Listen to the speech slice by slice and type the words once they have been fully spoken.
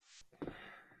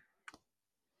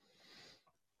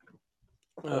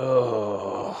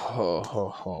Oh,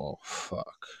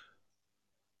 fuck.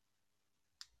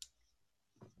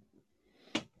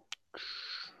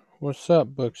 What's up,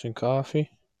 Books and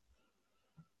Coffee?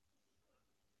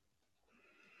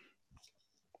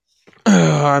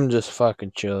 I'm just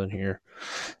fucking chilling here,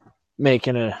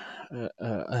 making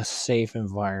a safe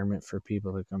environment for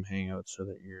people to come hang out so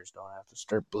that ears don't have to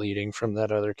start bleeding from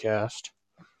that other cast.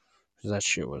 'Cause that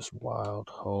shit was wild.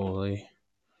 Holy.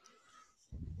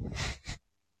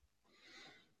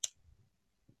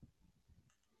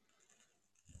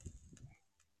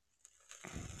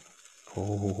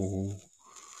 Oh.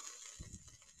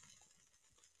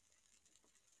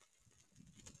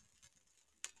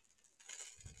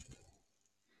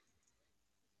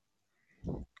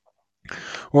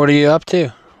 What are you up to?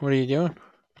 What are you doing?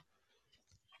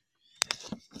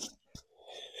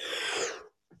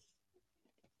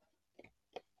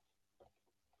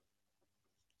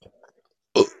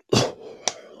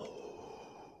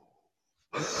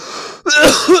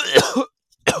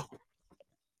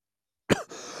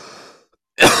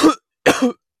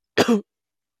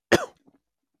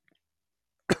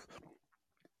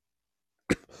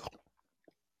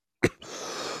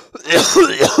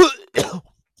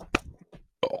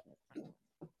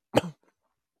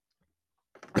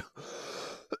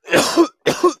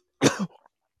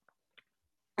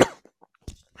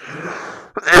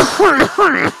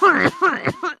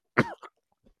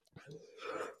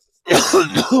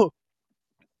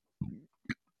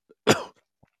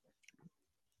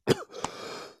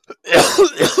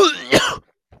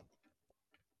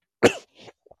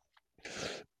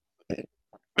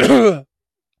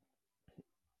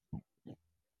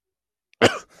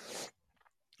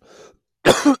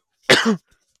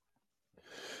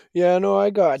 Yeah, no, I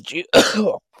got you.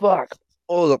 Oh, fuck.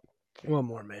 Hold up. One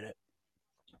more minute.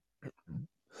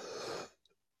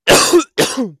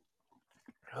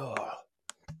 Oh.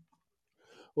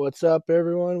 What's up,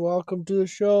 everyone? Welcome to the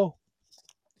show.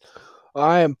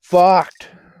 I am fucked.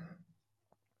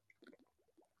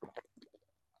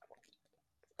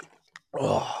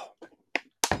 Oh,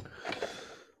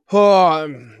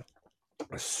 I'm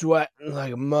sweating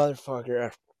like a motherfucker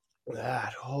after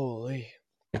that. Holy.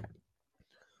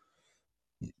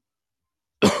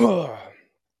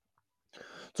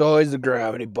 It's always the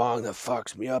gravity bong that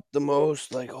fucks me up the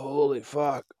most. Like, holy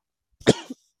fuck.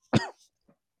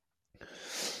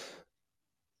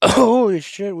 Holy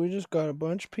shit, we just got a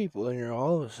bunch of people in here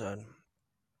all of a sudden.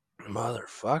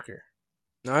 Motherfucker.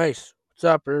 Nice. What's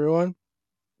up, everyone?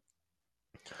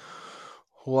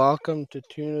 Welcome to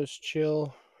Tuna's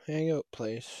Chill Hangout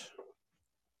Place.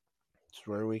 It's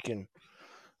where we can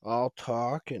all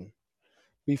talk and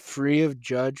be free of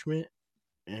judgment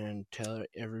and tell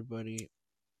everybody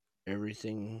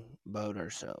everything about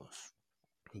ourselves.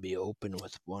 Be open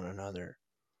with one another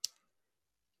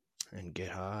and get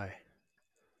high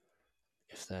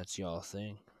if that's y'all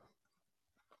thing.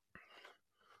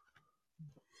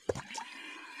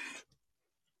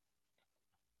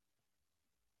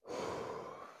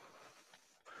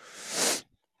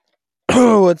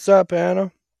 What's up,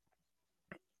 Anna?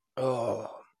 Oh,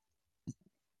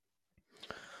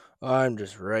 I'm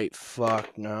just right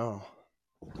fucked now.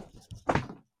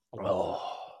 Oh.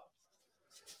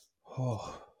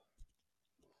 Oh.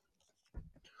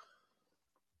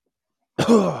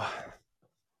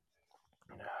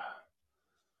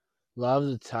 Love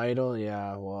the title,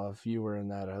 yeah. Well, if you were in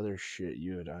that other shit,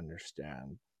 you would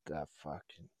understand that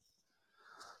fucking.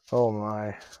 Oh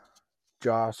my,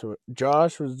 Josh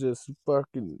was just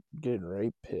fucking getting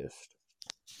right pissed.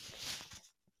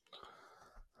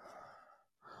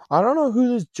 I don't know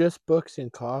who this Just Books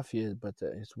and Coffee is, but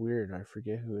it's weird. I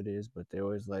forget who it is, but they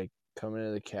always like come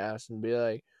into the cast and be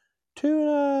like,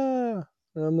 "Tuna,"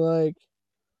 and I'm like,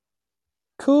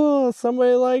 "Cool,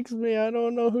 somebody likes me. I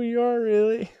don't know who you are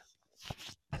really."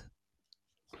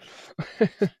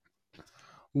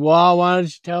 Well, why don't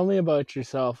you tell me about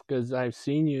yourself? Because I've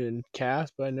seen you in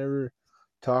cast, but I never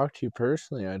talked to you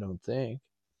personally, I don't think.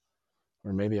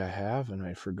 Or maybe I have and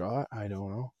I forgot. I don't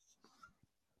know.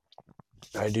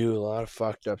 I do a lot of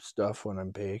fucked up stuff when I'm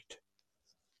baked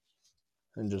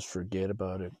and just forget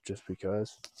about it just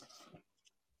because.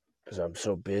 Because I'm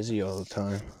so busy all the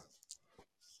time.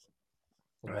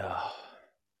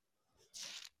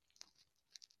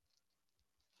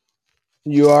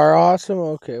 You are awesome?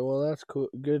 Okay, well, that's cool.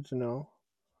 Good to know.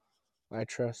 I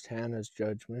trust Hannah's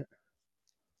judgment.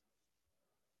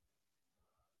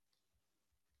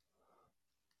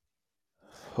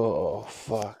 Oh,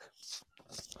 fuck.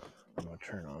 I'm gonna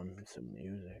turn on some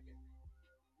music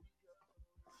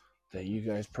that you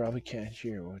guys probably can't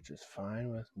hear, which is fine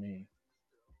with me.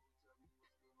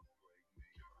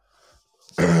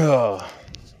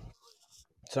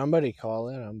 Somebody call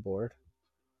in. I'm bored.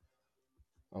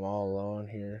 I'm all alone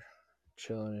here,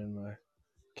 chilling in my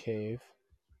cave.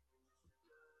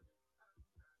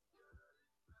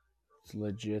 It's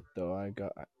legit though. I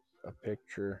got a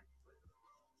picture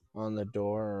on the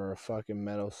door or a fucking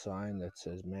metal sign that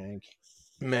says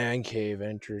man cave,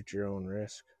 enter at your own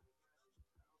risk.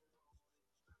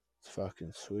 It's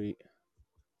fucking sweet.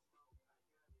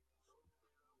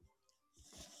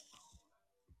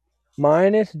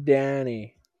 Minus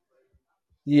Danny.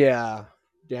 Yeah,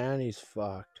 Danny's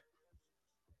fucked.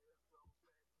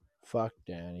 Fuck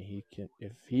Danny. He can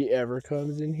if he ever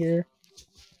comes in here,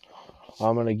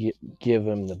 I'm gonna give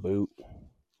him the boot.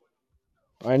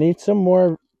 I need some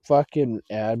more fucking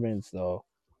admins though.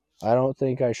 I don't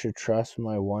think I should trust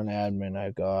my one admin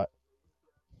I got.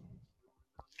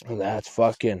 And that's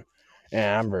fucking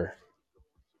Amber.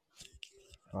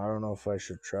 I don't know if I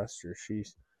should trust her. She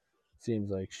seems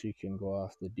like she can go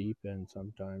off the deep end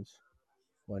sometimes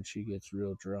when she gets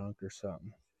real drunk or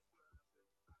something.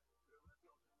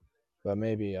 But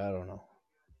maybe, I don't know.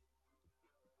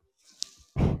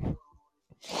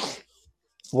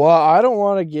 Well, I don't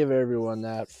want to give everyone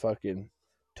that fucking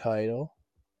title.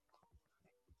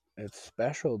 It's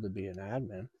special to be an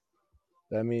admin.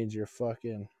 That means you're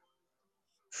fucking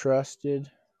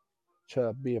trusted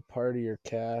to be a part of your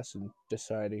cast and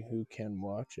deciding who can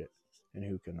watch it and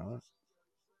who cannot.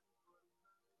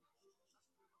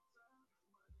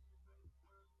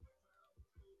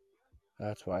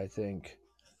 That's why I think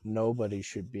nobody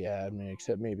should be admin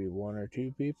except maybe one or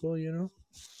two people, you know?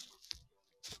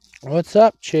 What's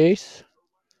up, Chase?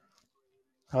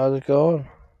 How's it going?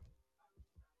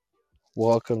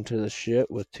 Welcome to the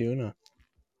shit with tuna.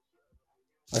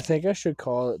 I think I should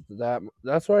call it that.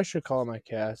 That's what I should call my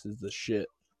cast is the shit.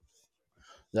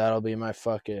 That'll be my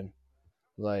fucking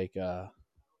like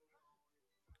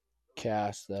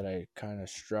cast that I kind of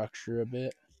structure a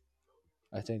bit.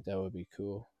 I think that would be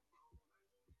cool.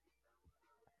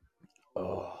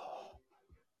 Oh,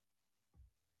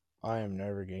 I am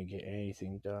never gonna get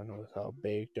anything done with how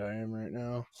baked I am right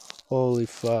now. Holy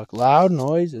fuck! Loud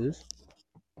noises.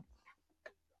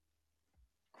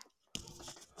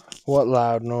 What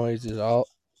loud noise is all?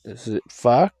 Is it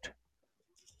fucked?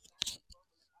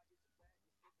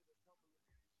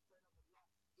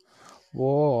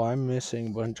 Whoa, I'm missing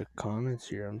a bunch of comments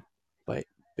here. I'm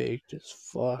baked as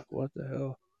fuck. What the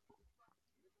hell?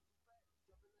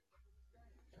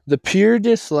 The pure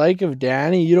dislike of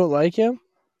Danny. You don't like him?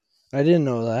 I didn't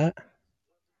know that.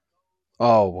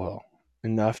 Oh well,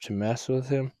 enough to mess with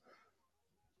him.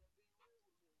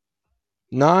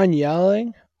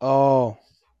 Non-yelling? Oh,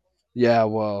 yeah.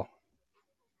 Well,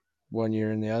 when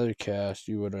you're in the other cast,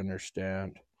 you would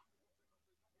understand.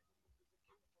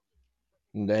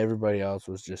 And everybody else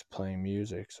was just playing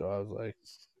music, so I was like,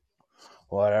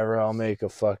 whatever. I'll make a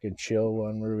fucking chill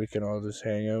one where we can all just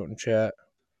hang out and chat,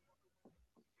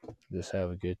 just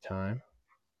have a good time.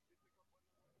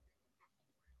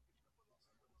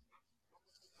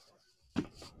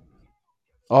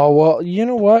 Oh well, you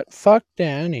know what? Fuck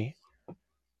Danny.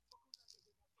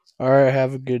 All right,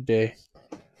 have a good day.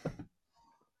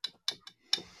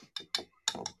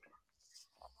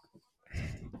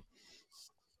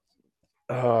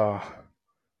 Oh,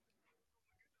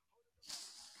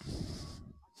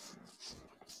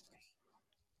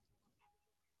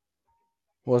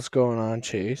 what's going on,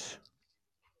 Chase?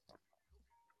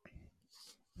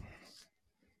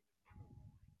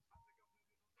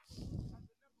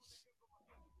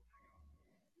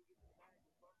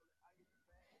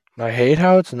 I hate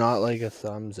how it's not like a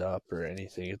thumbs up or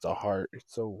anything. It's a heart.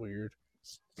 It's so weird.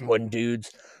 When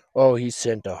dudes, oh, he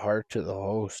sent a heart to the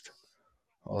host.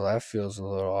 Oh, that feels a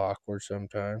little awkward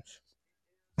sometimes.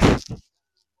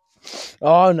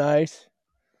 Oh, nice.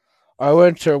 I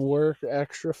went to work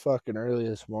extra fucking early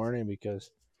this morning because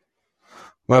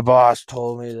my boss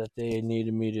told me that they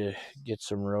needed me to get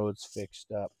some roads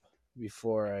fixed up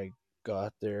before I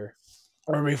got there,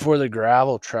 or before the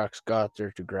gravel trucks got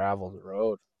there to gravel the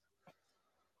road.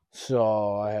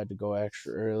 So I had to go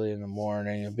extra early in the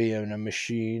morning and be in a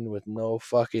machine with no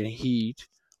fucking heat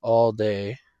all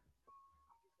day.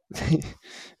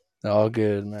 All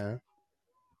good, man.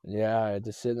 Yeah, I had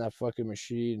to sit in that fucking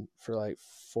machine for like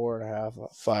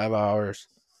 4.5, 5 hours,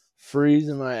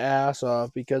 freezing my ass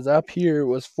off because up here it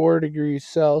was 4 degrees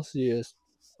Celsius,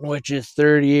 which is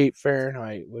 38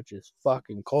 Fahrenheit, which is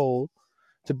fucking cold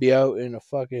to be out in a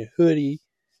fucking hoodie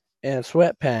and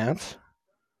sweatpants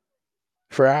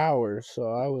for hours. So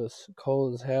I was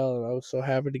cold as hell, and I was so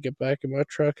happy to get back in my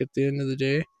truck at the end of the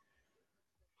day.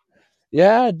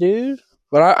 Yeah, dude.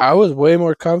 But I was way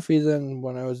more comfy than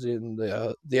when I was in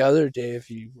the other day.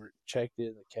 If you were checked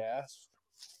in the cast,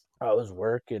 I was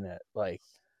working at like,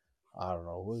 I don't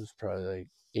know, it was probably like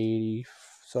 80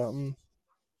 something.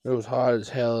 It was hot as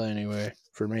hell anyway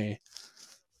for me.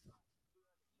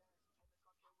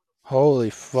 Holy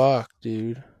fuck,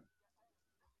 dude.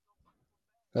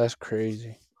 That's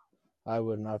crazy. I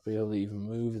would not be able to even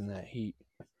move in that heat.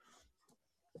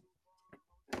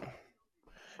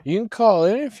 You can call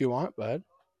in if you want, bud.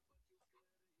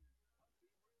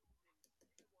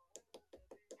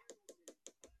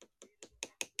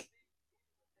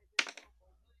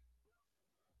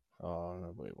 Oh,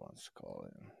 nobody wants to call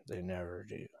in. They never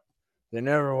do. They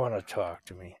never want to talk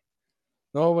to me.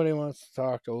 Nobody wants to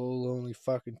talk to old lonely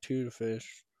fucking tuna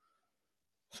fish.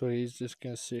 So he's just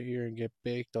gonna sit here and get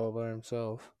baked all by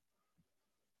himself.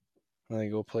 And then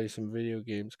go play some video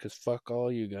games, cause fuck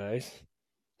all you guys.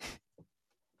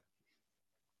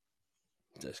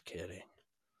 Just kidding.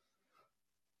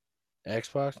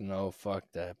 Xbox? No, fuck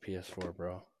that. PS4,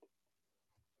 bro.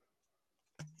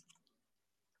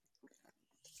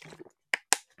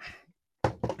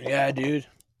 Yeah, dude.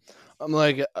 I'm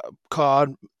like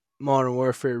COD Modern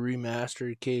Warfare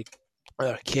Remastered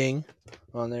King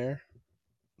on there,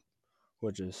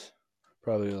 which is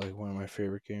probably like one of my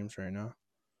favorite games right now.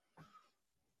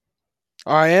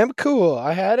 I am cool.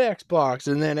 I had Xbox,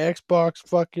 and then Xbox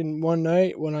fucking one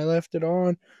night when I left it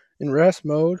on in rest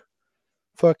mode,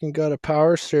 fucking got a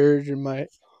power surge in my.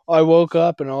 I woke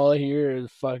up and all I hear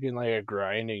is fucking like a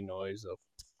grinding noise.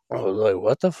 I was like,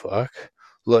 what the fuck?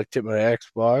 Looked at my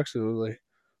Xbox. It was like,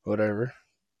 whatever.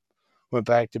 Went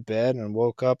back to bed and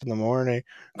woke up in the morning.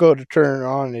 Go to turn it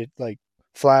on, it like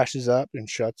flashes up and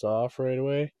shuts off right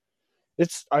away.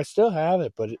 I still have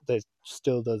it, but it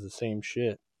still does the same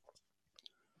shit.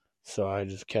 So I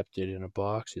just kept it in a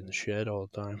box in the shed all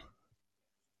the time.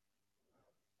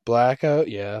 Blackout,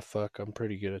 yeah, fuck, I'm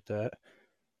pretty good at that.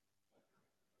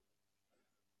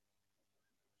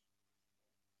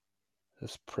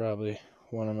 That's probably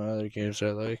one of my other games I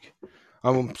like.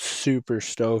 I'm super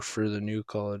stoked for the new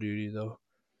Call of Duty though.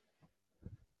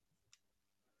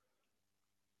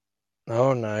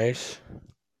 Oh, nice.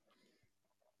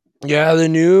 Yeah, the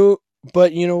new.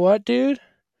 But you know what, dude?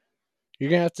 You're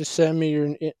gonna have to send me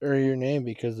your name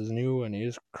because the new one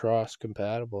is cross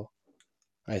compatible.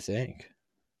 I think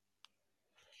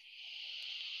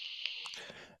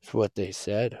that's what they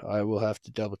said. I will have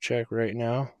to double check right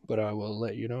now, but I will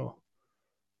let you know.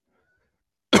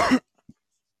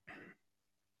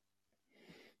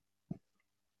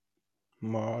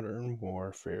 Modern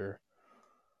Warfare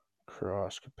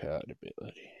cross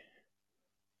compatibility.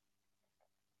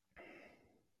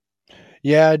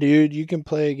 Yeah, dude, you can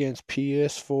play against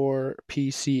PS4,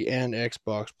 PC, and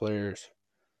Xbox players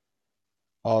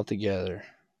all together.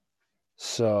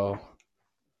 So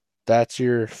that's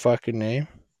your fucking name?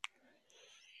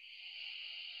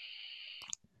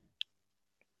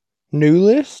 New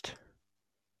list?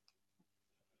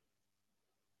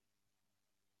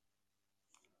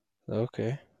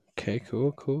 Okay. Okay,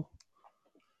 cool.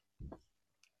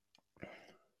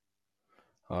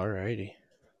 Alrighty.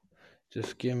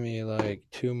 Just give me like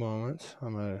 2 moments.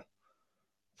 I'm gonna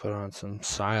put on some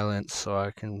silence so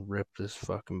I can rip this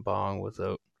fucking bong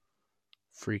without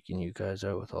freaking you guys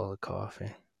out with all the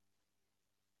coffee.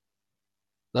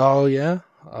 Oh, yeah?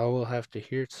 I will have to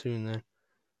hear it soon then.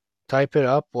 Type it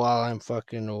up while I'm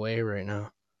fucking away right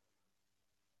now.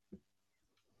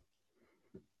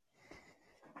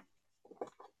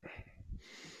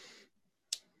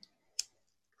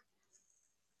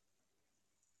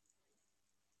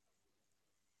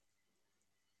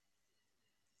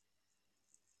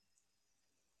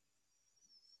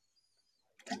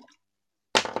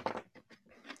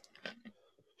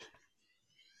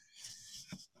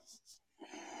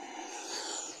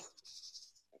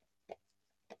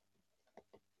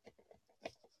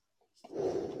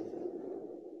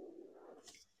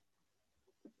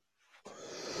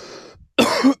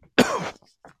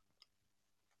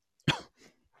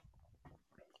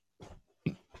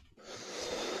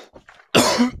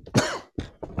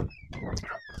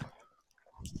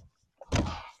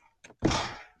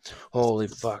 Holy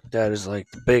fuck, that is like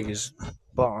the biggest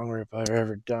bong rip I've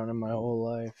ever done in my whole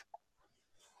life.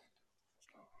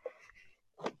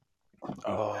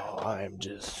 Oh, I'm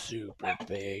just super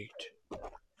baked.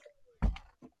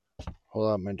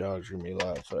 Hold on, my dog's gonna be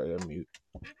loud, so I gotta mute.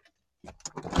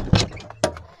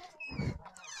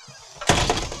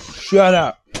 Shut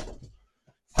up!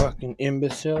 Fucking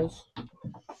imbeciles.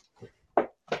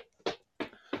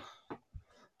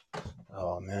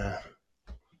 Oh, man.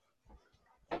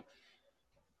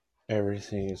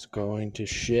 Everything is going to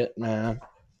shit, man.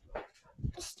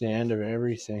 It's the end of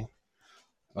everything.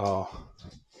 Oh.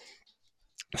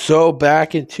 So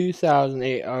back in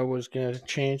 2008, I was going to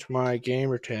change my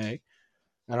gamer tag,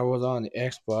 and I was on the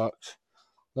Xbox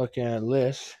looking at a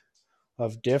list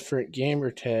of different gamer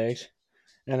tags,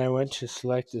 and I went to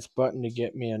select this button to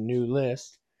get me a new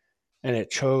list, and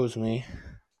it chose me.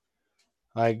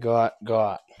 I got.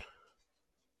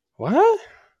 What?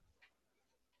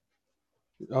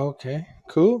 Okay,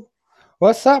 cool.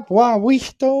 What's up,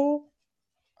 Wawito?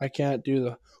 I can't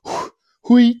do the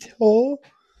wheato.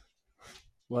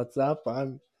 What's up? I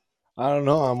don't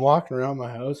know. I'm walking around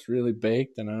my house really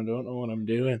baked, and I don't know what I'm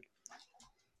doing.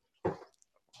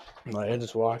 I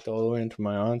just walked all the way into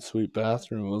my ensuite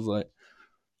bathroom and was like,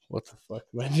 what the fuck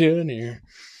am I doing here?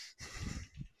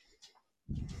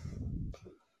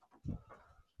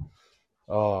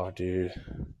 Oh, dude.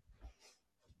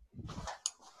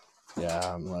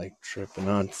 Yeah, I'm like tripping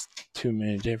on too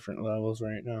many different levels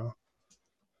right now.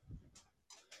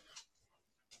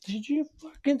 Did you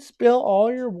fucking spill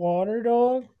all your water,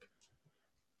 dog?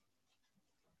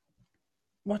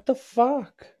 What the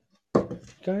fuck? You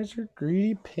guys are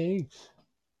greedy pigs.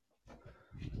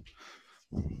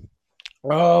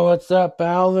 Oh, what's up,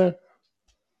 Alvin?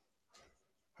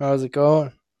 How's it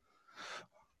going?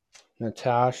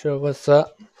 Natasha, what's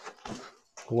up?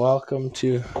 Welcome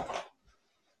to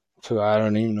I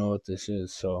don't even know what this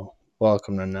is, so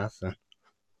welcome to nothing.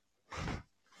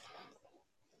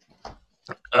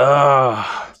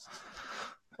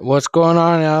 What's going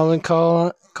on, Alvin?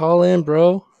 Call in,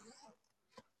 bro.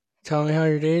 Tell me how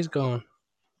your day's going.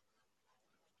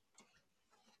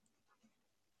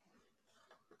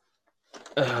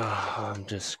 I'm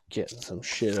just getting some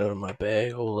shit out of my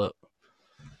bag. Hold up.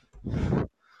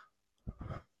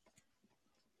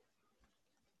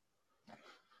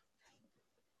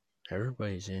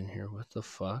 Everybody's in here. What the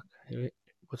fuck? Hey,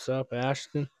 what's up,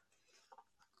 Ashton?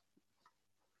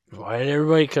 Why did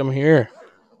everybody come here?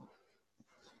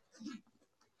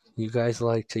 You guys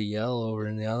like to yell over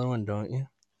in the other one, don't you?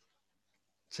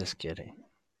 Just kidding.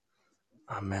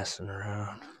 I'm messing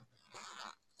around.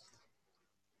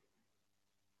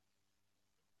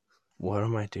 What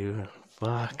am I doing?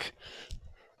 Fuck.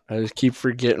 I just keep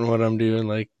forgetting what I'm doing,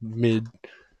 like mid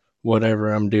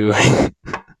whatever I'm doing.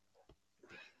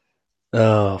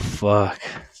 Oh, fuck.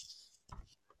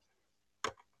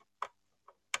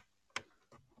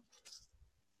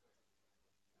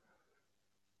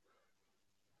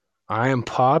 I am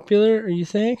popular, you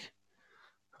think?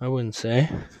 I wouldn't say.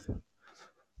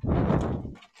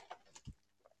 I'm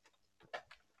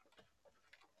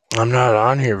not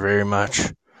on here very much.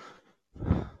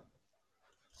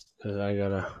 Because I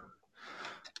gotta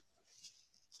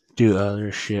do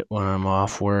other shit when I'm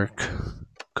off work.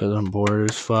 Because I'm bored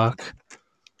as fuck.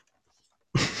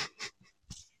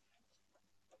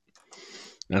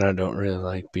 And I don't really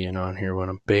like being on here when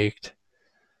I'm baked.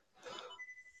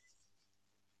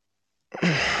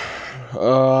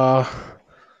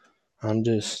 I'm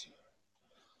just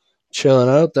chilling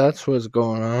out. That's what's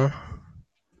going on.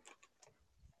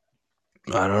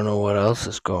 I don't know what else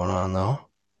is going on, though.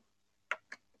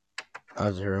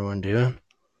 How's everyone doing?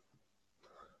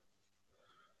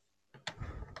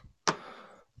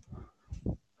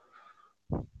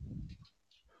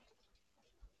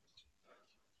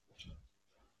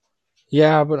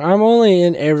 Yeah, but I'm only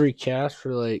in every cast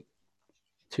for like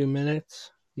 2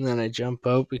 minutes. And then I jump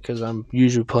out because I'm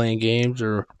usually playing games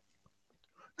or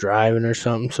driving or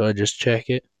something. So I just check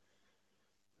it.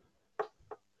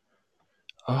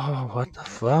 Oh, what the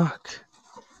fuck?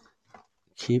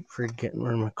 Keep forgetting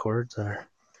where my cords are.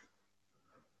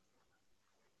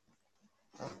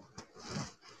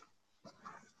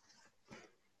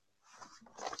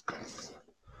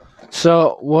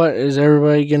 So, what is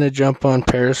everybody gonna jump on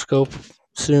Periscope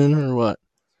soon, or what?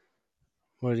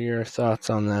 What are your thoughts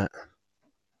on that?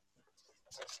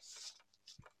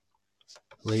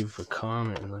 Leave a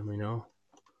comment and let me know.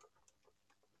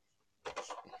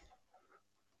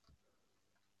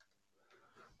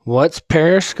 What's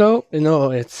Periscope? No,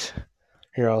 it's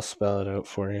here. I'll spell it out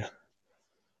for you.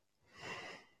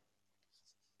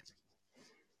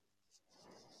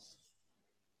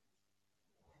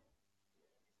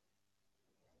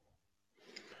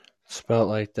 Spell it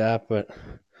like that, but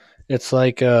it's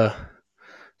like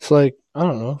it's like I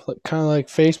don't know, like kind of like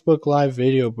Facebook Live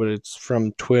video, but it's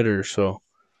from Twitter, so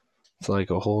it's like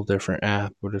a whole different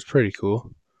app, but it's pretty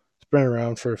cool. It's been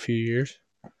around for a few years.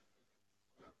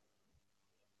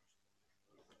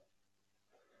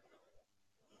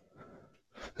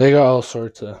 They got all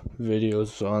sorts of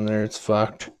videos on there. It's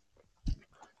fucked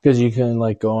because you can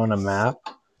like go on a map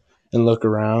and look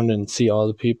around and see all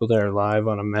the people that are live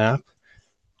on a map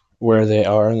where they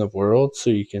are in the world, so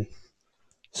you can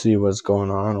see what's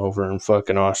going on over in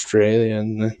fucking Australia,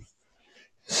 and then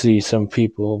see some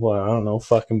people, well, I don't know,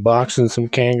 fucking boxing some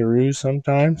kangaroos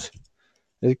sometimes.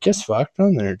 It gets fucked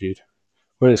on there, dude.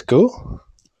 But it's cool.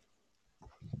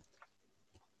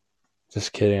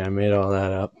 Just kidding, I made all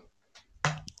that up.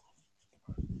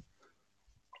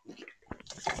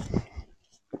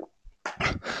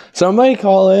 Somebody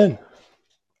call in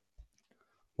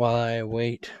while I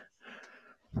wait.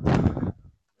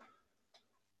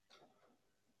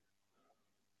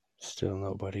 Still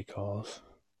nobody calls.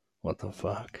 What the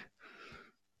fuck?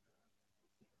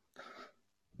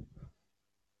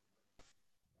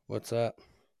 What's up?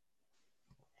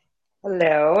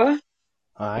 Hello.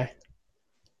 Hi.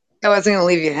 I wasn't going to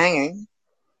leave you hanging.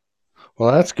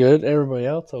 Well, that's good. Everybody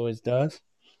else always does.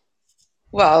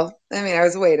 Well, I mean, I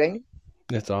was waiting.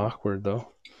 It's awkward, though.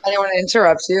 I didn't want to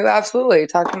interrupt you. Absolutely.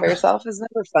 Talking by yourself is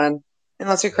never fun,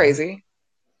 unless you're Yeah. crazy.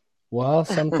 Well,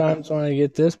 sometimes when I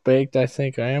get this baked, I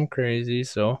think I am crazy,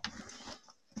 so.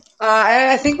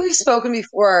 I think we've spoken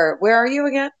before. Where are you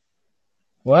again?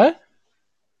 What?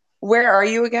 Where are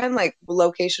you again, like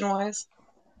location wise?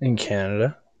 In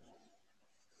Canada?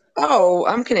 Oh,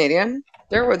 I'm Canadian.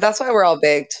 That's why we're all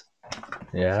baked.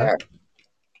 Yeah. Fair.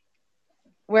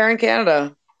 Where in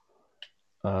Canada?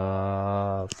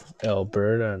 Uh,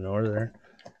 Alberta, Northern.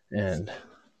 And.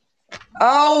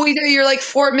 Oh, we do. You're like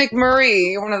Fort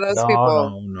McMurray. You're one of those No, people.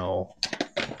 no, no.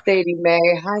 Sadie May.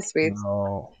 Hi, sweets.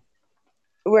 No.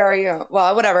 Where are you?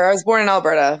 Well, whatever. I was born in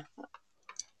Alberta.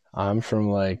 I'm from,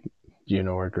 like, do you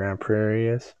know where Grand Prairie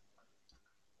is?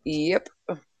 Yep.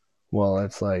 Well,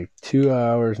 it's like 2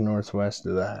 hours northwest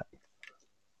of that.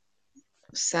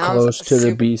 Sounds Close to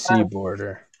the super BC fun.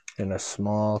 border in a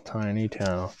small, tiny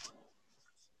town.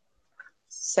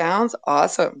 Sounds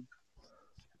awesome.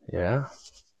 Yeah.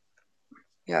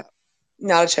 Yeah,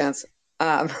 not a chance.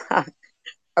 I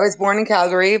was born in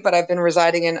Calgary, but I've been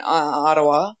residing in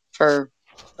Ottawa for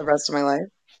the rest of my life.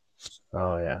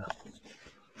 Oh, yeah.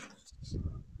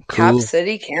 Cap Cool.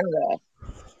 City, Canada.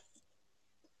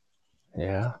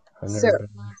 Yeah. I've So, never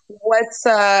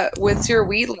been. what's your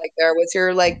weed like there? What's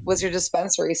your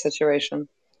dispensary situation?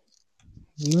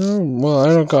 No, well, I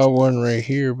don't got one right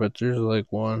here, but there's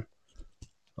like one,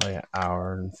 like an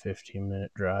hour and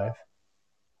 15-minute drive.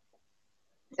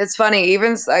 It's funny,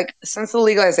 even like since the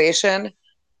legalization,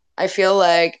 I feel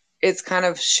like it's kind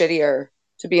of shittier,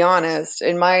 to be honest.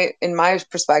 In my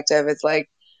perspective, it's like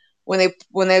when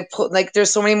they put like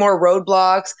there's so many more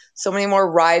roadblocks, so many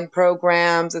more ride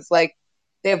programs. It's like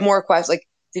they have more questions like,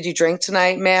 did you drink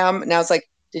tonight, ma'am? Now it's like,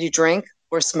 did you drink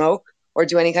or smoke or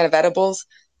do any kind of edibles?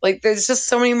 Like there's just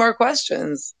so many more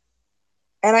questions.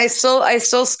 And I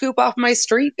still scoop off my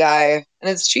street guy and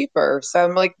it's cheaper. So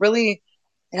I'm like really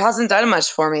it hasn't done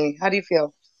much for me. How do you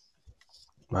feel?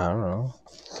 I don't know.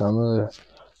 Some of the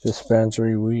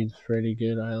dispensary weed's pretty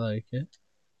good. I like it.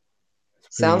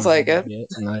 It's pretty Sounds easy like to it. get,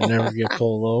 and I never get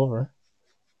pulled over.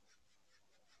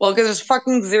 Well, because there's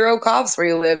fucking zero cops where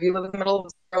you live. You live in the middle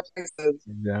of zero places.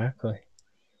 Exactly.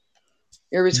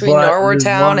 You're between But Norwood there's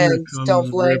Town one that and Don't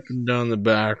comes Blink. ripping down the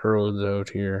back roads out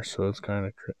here, so it's kind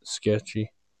of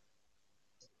sketchy.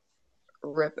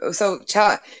 Rip. So,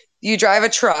 you drive a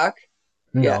truck?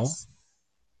 No, Yes.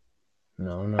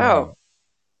 no, no,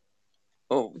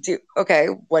 Oh, no. okay.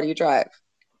 What do you drive?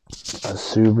 A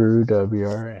Subaru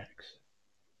WRX.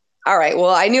 All right.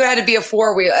 Well, I knew it had to be a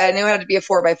four wheel. I knew it had to be a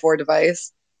 4x4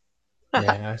 device.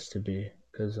 Yeah, it has to be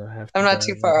because I have to I'm not drive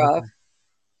too it far off. everywhere.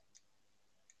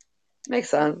 Makes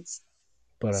sense.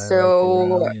 But I like to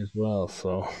So, rally as well,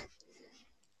 so is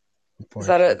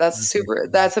that a unfortunately, that's can't take super?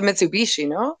 that. That's a Mitsubishi,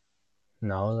 no?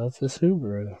 No, that's a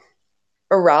Subaru.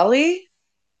 A Raleigh?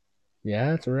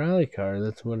 Yeah, it's a rally car.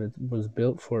 That's what it was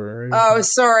built for Oh, originally.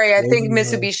 sorry. I think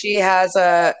Originally, Mitsubishi has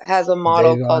a they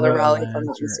model got called a a Raleigh, if I'm not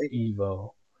Lancer mistaken.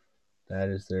 Evo. That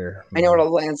is their I know what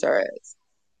model. a Lancer is.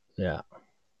 Yeah,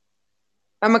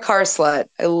 I'm a car slut.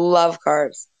 I love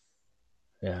cars.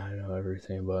 yeah, I know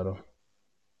everything about them.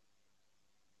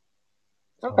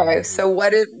 That's all I Okay, do. so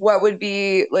what would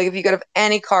be like if you could have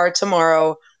any car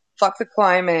tomorrow, fuck the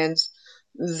climate,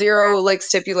 zero like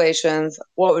stipulations,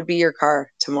 what would be your car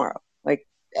tomorrow? Like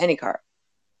any car.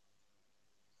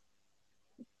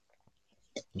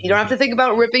 You don't have to Repeat think that.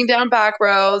 about ripping down back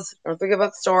roads, don't think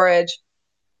about storage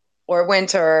or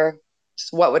winter.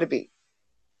 Just what would it be?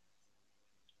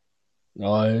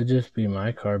 Oh, it'd just be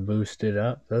my car boosted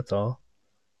up. That's all.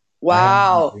 I have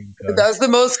no Wow. dream car. That's the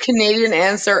most Canadian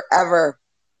answer ever.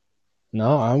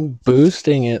 No, I'm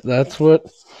boosting it. That's what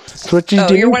you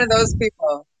Oh, you're do. one of those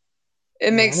people.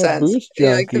 It makes I'm a sense. boost You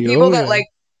know, like the junkie. people Oh that yeah. like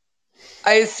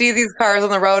I see these cars on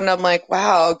the road and I'm like,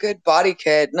 wow, good body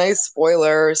kit, nice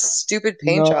spoiler, stupid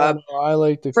paint job. No, I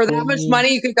like the For that much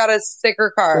money, you could got a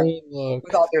sicker car clean look.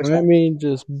 with all due I respect. mean,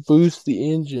 just boost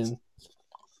the engine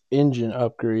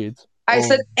upgrades. I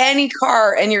said Oh any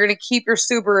car, and you're going to keep your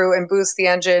Subaru and boost the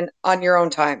engine on your own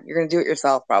time. You're going to do it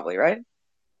yourself, probably, right?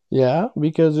 yeah,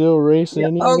 because it'll race Yeah.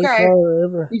 any other Okay. car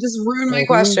ever. You just ruined my Like me.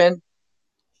 question.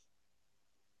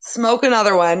 Smoke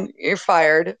another one. You're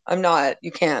fired. I'm not.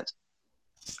 You can't.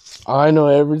 I know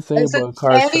I everything said about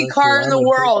cars. any Trust me, car in I'm the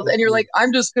world, addicted and you're to like, it.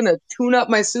 I'm just going to tune up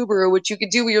my Subaru, which you could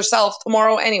do yourself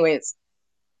tomorrow, anyways.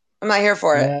 I'm not here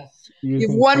for it. Yes, you You have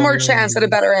can one call more me a chance at a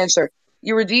bitch. better answer.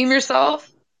 You redeem yourself,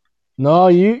 No,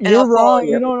 and you're I'll follow wrong.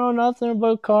 You you. don't know nothing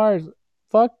about cars.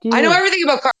 Fuck I know you. everything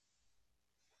about cars.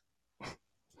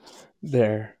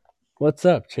 There. What's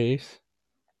up, Chase?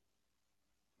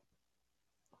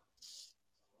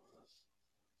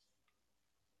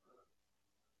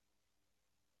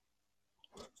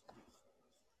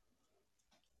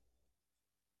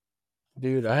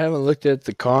 Dude, I haven't looked at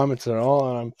the comments at all,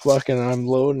 and I'm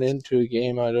loading into a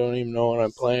game I don't even know what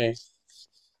I'm playing.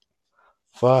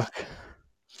 Fuck.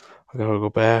 I gotta go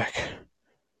back.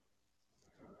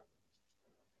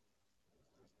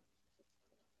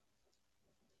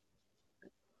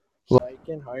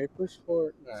 Liking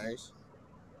Hypersport, nice.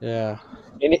 Yeah.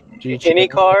 Any any GTR.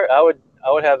 car, I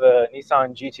would have a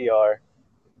Nissan GTR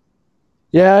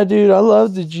Yeah, dude, I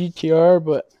love the GTR,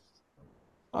 but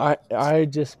I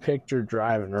just picture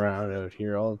driving around out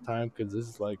here all the time because this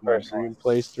is like my personally. dream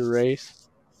place to race.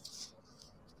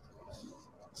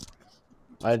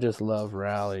 I just love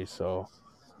rally, so.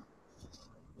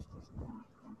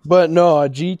 But no, a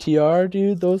GTR,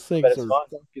 dude, those I bet things it's are fun.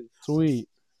 fucking sweet.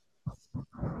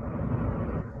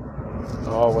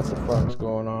 Oh, what the fuck's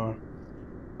going on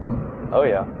Oh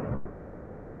yeah.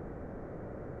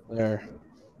 there?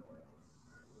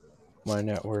 My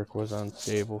network was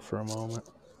unstable for a moment.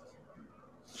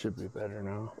 Should be better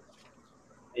now.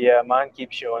 Yeah, mine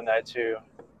keeps showing that too.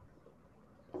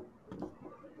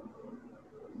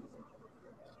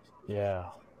 Yeah.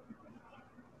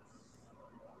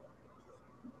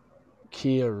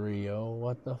 Kia Rio,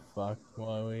 what the fuck,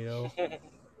 Mario?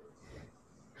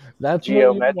 That's what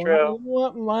Geo you want. You Metro. know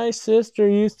what? My sister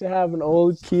used to have an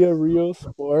old Kia Rio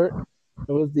Sport.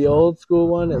 It was the old school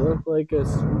one. It looked like a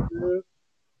Subaru,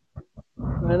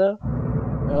 kind of.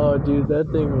 Oh, dude,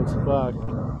 that thing was fucked.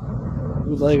 It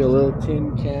was like a little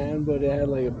tin can, but it had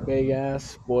like a big ass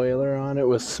spoiler on it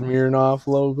with Smirnoff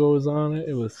logos on it.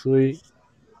 It was sweet.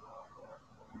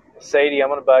 Sadie, I'm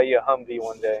gonna buy you a Humvee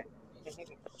one day.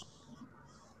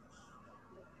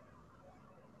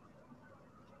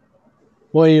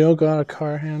 Well, you don't got a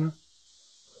car, Hannah?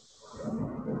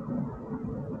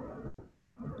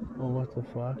 Oh, what the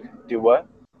fuck? Do what?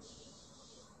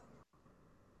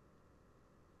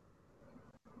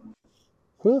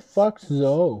 Who the fuck's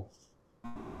Zoe?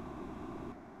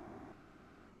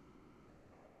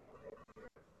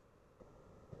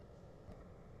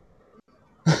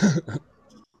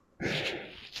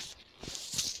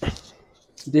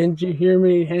 Didn't you hear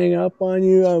me hang up on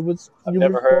you? I've You were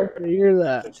never supposed to heard hear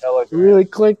that. the You really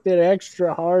Telegram. clicked it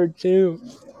extra hard too.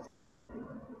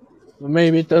 But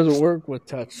maybe it doesn't work with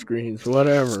touch screens.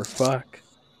 Whatever. Fuck.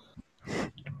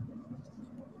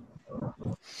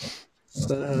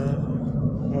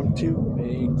 I'm too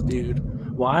vague,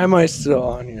 dude. Why am I still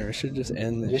on here? I should just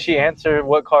end this Did she shit. answer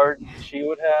what car she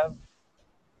would have?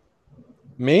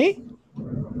 Me?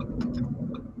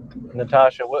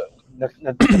 Natasha,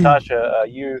 Natasha,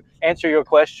 you answer your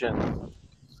question.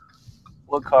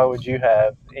 What car would you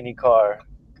have? Any car?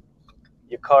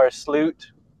 Your car is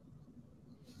Sloot?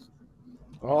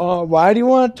 Oh, why do you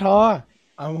want to talk?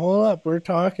 Hold up. We're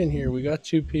talking here. We got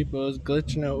two people. It's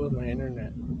glitching out with my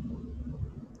internet.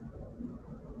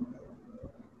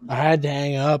 I had to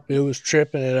hang up. It was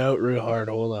tripping it out real hard.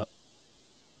 Hold up.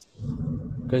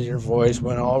 Because your voice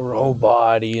went all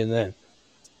robot-y and then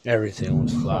everything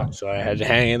was fucked. So I had to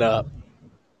hang it up.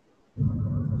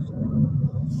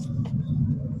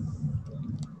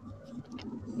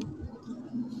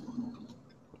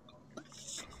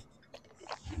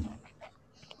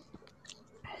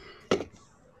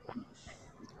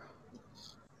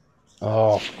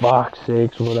 Oh, fuck's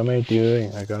sakes. What am I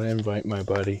doing? I gotta invite my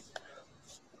buddy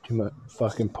to my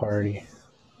fucking party.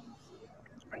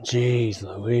 Jeez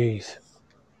Louise.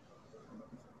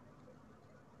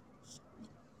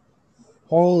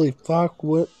 Holy fuck,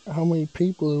 how many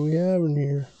people do we have in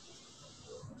here?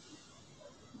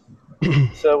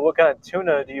 So, what kind of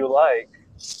tuna do you like?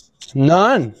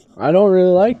 None. I don't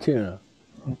really like tuna.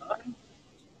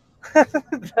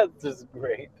 That's just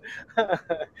great.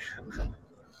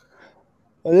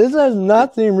 This has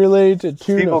nothing related to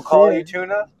tuna People fish. call you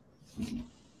tuna?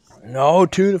 No,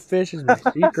 tuna fish is my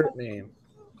secret name.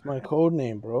 It's my code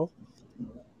name, bro.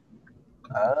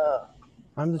 Ah,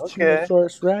 I'm the okay.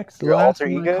 Tunosaurus Rex, the Your last alter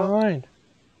of my ego? kind.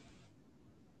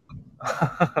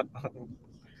 I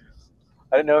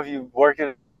didn't know if you worked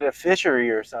at a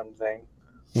fishery or something.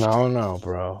 No,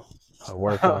 bro. I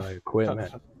work on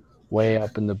equipment way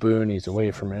up in the boonies,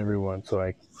 away from everyone,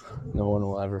 so no one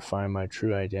will ever find my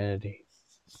true identity.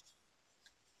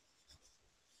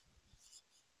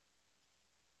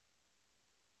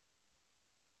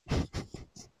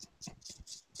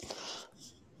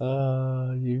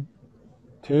 You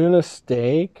tuna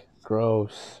steak?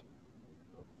 Gross.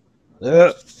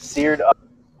 Ugh. Seared up.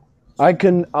 I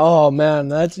can. Oh man,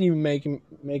 that's even making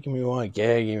me want to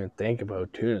gag. Even think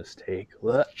about tuna steak.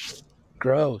 Ugh.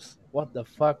 Gross. What the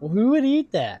fuck? Who would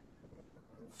eat that?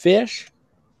 Fish,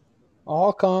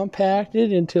 all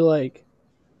compacted into like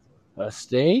a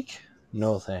steak?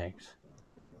 No thanks.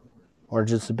 Or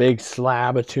just a big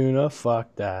slab of tuna?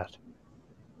 Fuck that.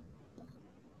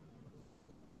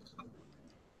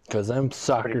 Because them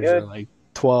suckers are good. like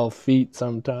 12 feet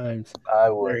sometimes. I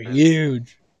They're would.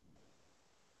 huge.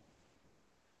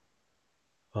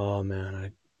 Oh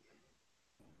man,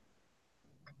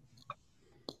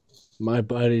 my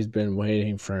buddy's been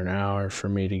waiting for an hour for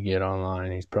me to get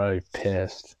online. He's probably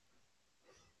pissed.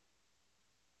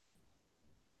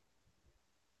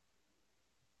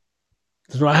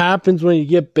 This is what happens when you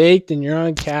get baked and you're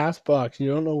on Castbox. You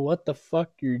don't know what the fuck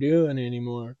you're doing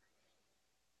anymore.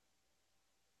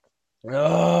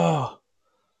 Oh,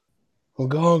 I'm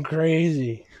going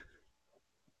crazy.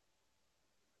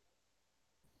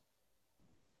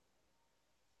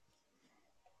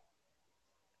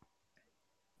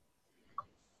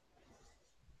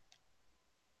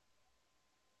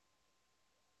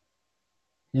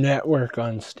 Network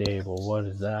unstable. What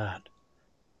is that?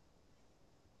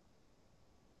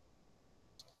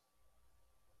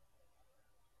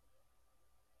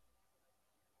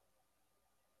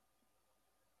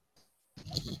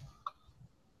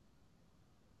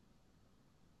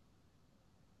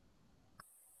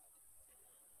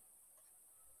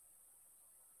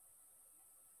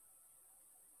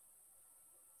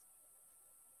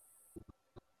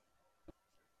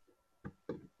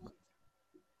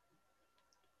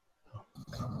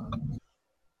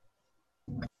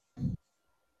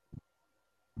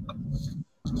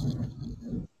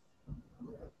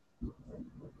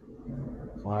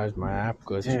 Why is my app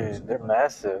glitching? Dude, they're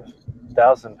massive.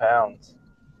 1,000 pounds.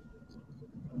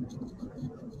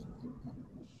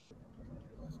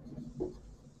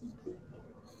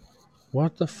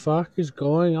 What the fuck is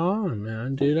going on,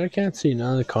 man? Dude, I can't see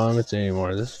none of the comments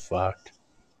anymore. This is fucked.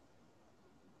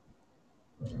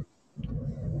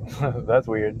 That's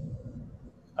weird.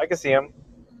 I can see him.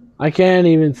 I can't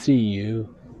even see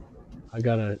you. I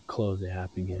gotta close the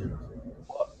app again.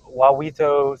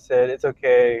 Wawito said, "It's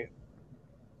okay.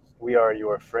 We are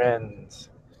your friends.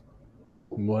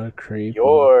 What a creep.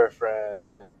 Your friends."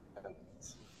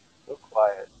 So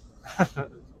quiet.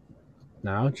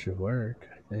 Now it should work,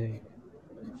 I think.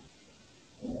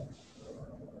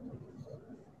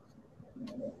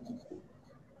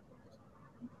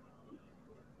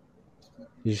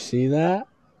 You see that?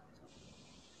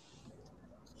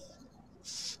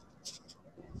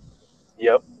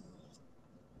 Yep.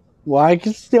 Well, I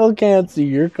still can't see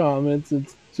your comments.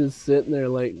 It's just sitting there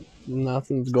like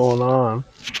nothing's going on.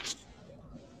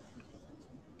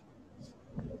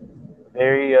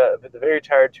 The very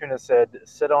tired tuna said,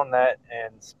 "Sit on that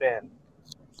and spin."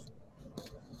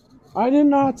 I did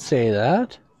not say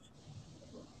that.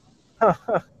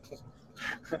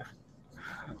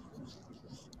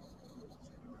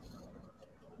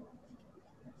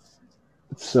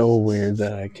 It's so weird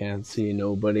that I can't see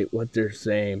nobody what they're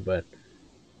saying, but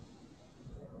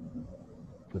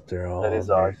they're all That is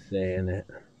there odd. saying it.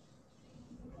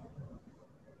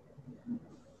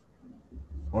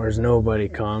 Or is nobody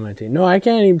commenting? No, I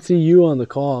can't even see you on the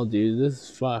call, dude. This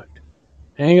is fucked.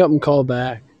 Hang up and call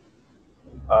back.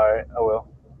 All right, I will.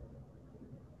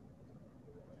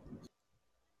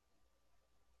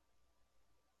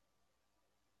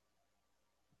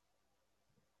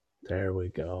 There we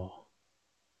go.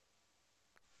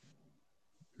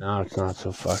 Now it's not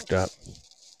so fucked up.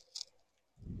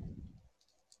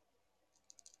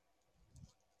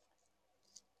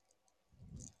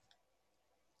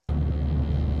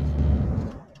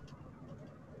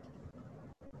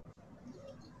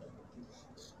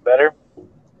 Better?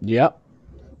 Yep.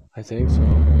 I think so. It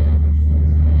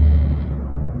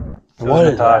What was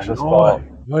is that Natasha's fault.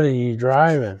 noise? What are you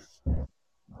driving?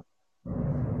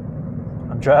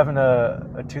 driving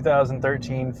a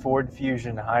 2013 Ford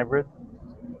Fusion hybrid.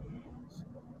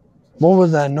 What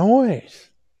was that noise?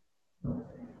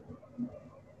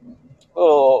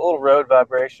 Little road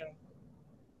vibration.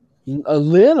 A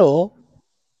little.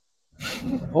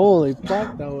 Holy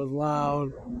fuck, that was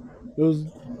loud. It was.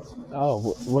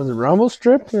 Oh, was it rumble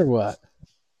stripped or what?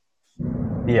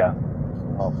 Yeah.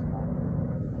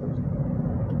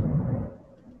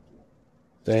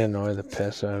 They annoy the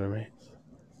piss out of me.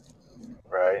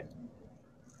 Right.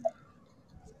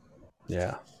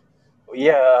 Yeah.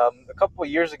 Yeah, a couple of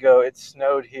years ago, it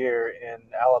snowed here in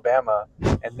Alabama,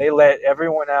 and they let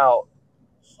everyone out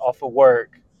off of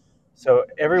work. So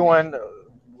everyone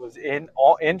was in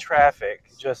traffic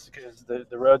just because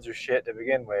the roads are shit to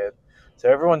begin with. So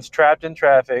everyone's trapped in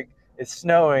traffic. It's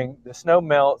snowing. The snow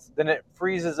melts. Then it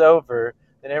freezes over.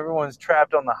 Then everyone's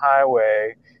trapped on the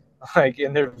highway, like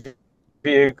in their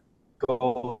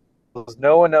vehicles.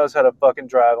 No one knows how to fucking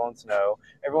drive on snow.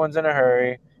 Everyone's in a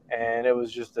hurry, and it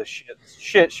was just a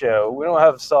shit show. We don't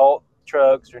have salt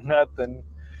trucks or nothing.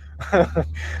 And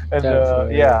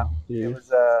yeah, dude. it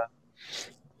was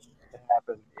it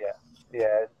happened.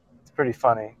 Yeah, it's pretty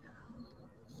funny.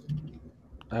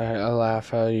 I laugh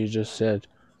how you just said.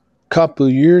 Couple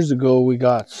of years ago we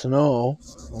got snow.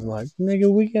 I'm like, nigga,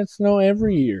 we get snow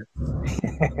every year.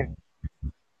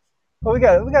 Well, we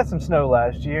got some snow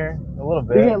last year, a little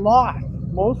We bit. get lost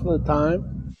most of the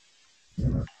time.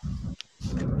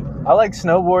 I like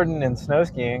snowboarding and snow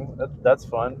skiing. That's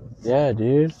fun. Yeah,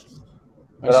 dude.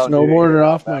 I But I don't do it here snowboarded in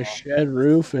off my Alabama. shed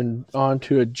roof and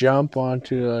onto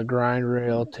a grind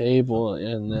rail table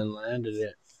and then landed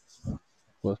it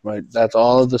with my. That's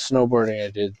all of the snowboarding I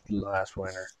did last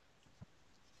winter.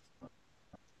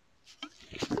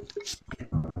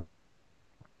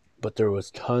 But there was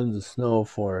tons of snow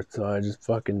for it, so I just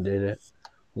fucking did it.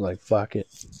 Like, fuck it.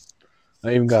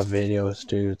 I even got videos,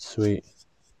 too. It's sweet.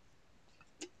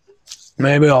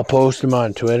 Maybe I'll post them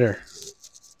on Twitter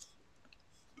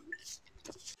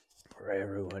for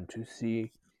everyone to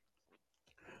see.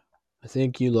 I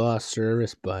think you lost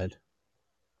service, bud.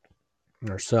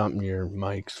 Or something. Your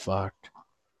mic's fucked.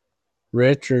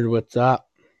 Richard, what's up?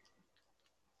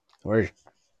 Where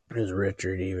is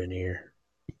Richard even here?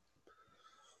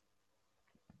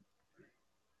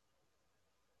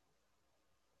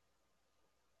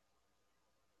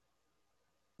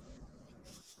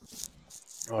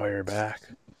 Oh, you're back.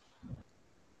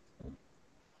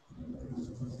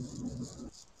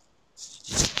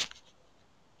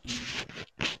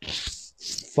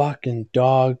 Fucking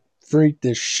dog freaked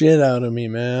the shit out of me,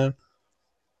 man.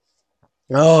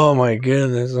 Oh my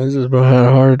goodness, I just about had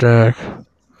a heart attack.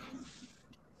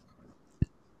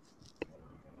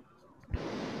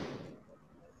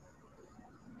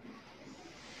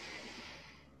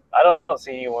 I don't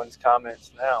see anyone's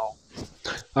comments now.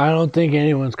 I don't think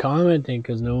anyone's commenting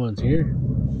because no one's here.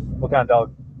 What kind of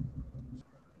dog?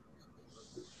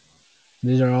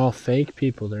 These are all fake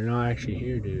people. They're not actually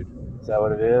here, dude. Is that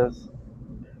what it is?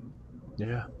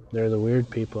 Yeah, they're the weird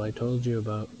people I told you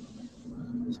about.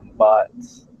 Some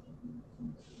bots.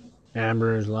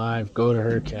 Amber is live. Go to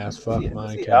her cast. Fuck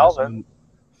my See cast. Alvin.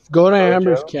 Go to Mojo.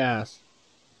 Amber's cast.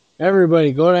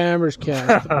 Everybody, go to Amber's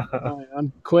cast.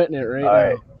 I'm quitting it right All now.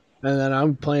 right. And then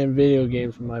I'm playing video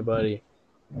games with my buddy.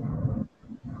 Abandoned,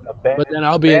 But then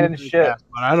I'll be in abandoned the ship. cast,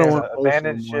 but I don't want to post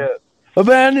Abandoned no more. ship.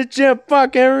 Abandoned ship.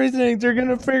 Fuck everything. They're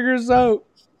gonna figure us out.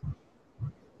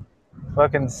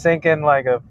 Fucking sinking like a